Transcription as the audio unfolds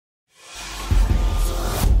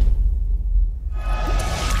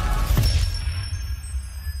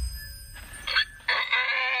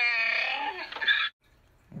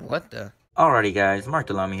What the? Alrighty guys, Mark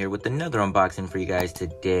Delamy here with another unboxing for you guys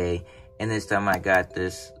today. And this time I got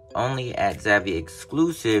this only at Zavvi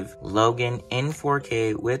exclusive Logan in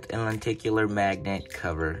 4K with a lenticular magnet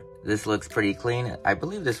cover. This looks pretty clean. I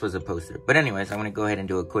believe this was a poster. But anyways, I'm going to go ahead and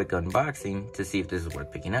do a quick unboxing to see if this is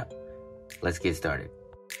worth picking up. Let's get started.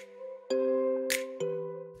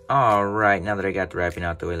 Alright, now that I got the wrapping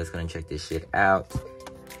out the way, let's go and check this shit out.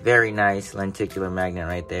 Very nice lenticular magnet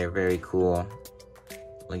right there. Very cool.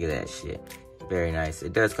 Look at that shit. Very nice.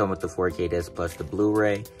 It does come with the 4K disc plus the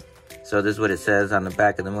Bluray. So this is what it says on the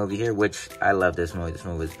back of the movie here, which I love this movie. This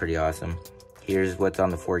movie is pretty awesome. Here's what's on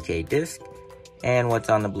the 4K disc and what's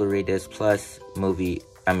on the Blu-ray disc plus movie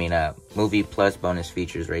plus bonus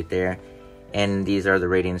features right there. And these are the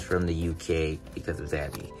ratings from the UK because of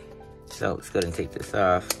Zavvi. So let's go ahead and take this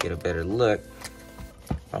off, get a better look.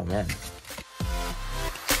 Oh man.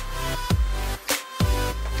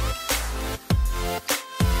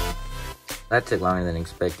 That took longer than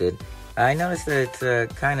expected. I noticed that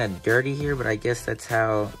it's kind of dirty here, but I guess that's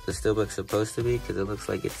how the Steelbook's supposed to be because it looks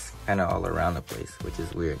like it's kind of all around the place, which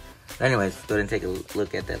is weird. But anyways, let's go ahead and take a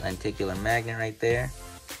look at that lenticular magnet right there.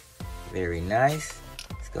 Very nice.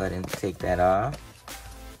 Let's go ahead and take that off.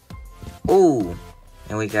 Ooh,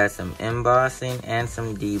 and we got some embossing and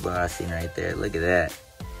some debossing right there. Look at that.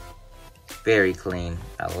 Very clean.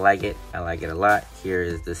 I like it. I like it a lot. Here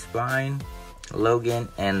is the spine, Logan,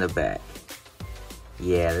 and the back.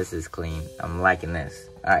 Yeah, this is clean. I'm liking this.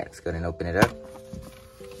 Alright, let's go ahead and open it up.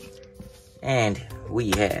 And we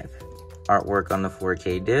have artwork on the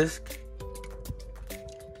 4K disc.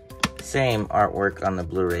 Same artwork on the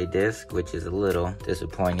Blu-ray disc, which is a little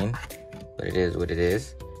disappointing, but it is what it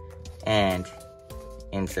is. And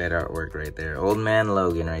inside artwork right there. Old Man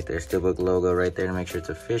Logan right there. Steelbook logo right there to make sure it's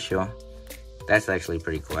official. That's actually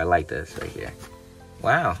pretty cool. I like this right here.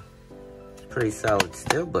 Wow. Pretty solid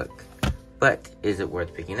Steelbook. But is it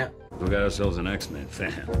worth picking up? We got ourselves an X-Men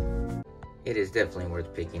fan. It is definitely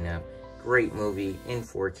worth picking up. Great movie in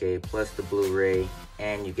 4K plus the Blu-ray,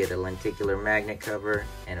 and you get a lenticular magnet cover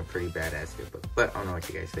and a pretty badass Steelbook. But I don't know what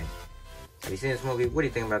you guys think. Have you seen this movie? What do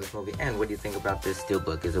you think about this movie? And what do you think about this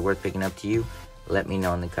Steelbook? Is it worth picking up to you? Let me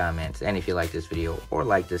know in the comments. And if you like this video or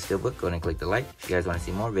like this Steelbook, go ahead and click the like. If you guys want to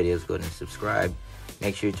see more videos, go ahead and subscribe.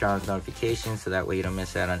 Make sure you turn on those notifications so that way you don't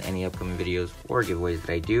miss out on any upcoming videos or giveaways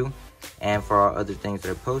that I do. And for all other things that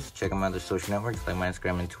I post, check out my other social networks like my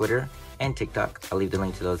Instagram and Twitter and TikTok. I'll leave the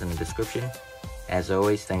link to those in the description. As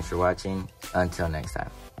always, thanks for watching. Until next time.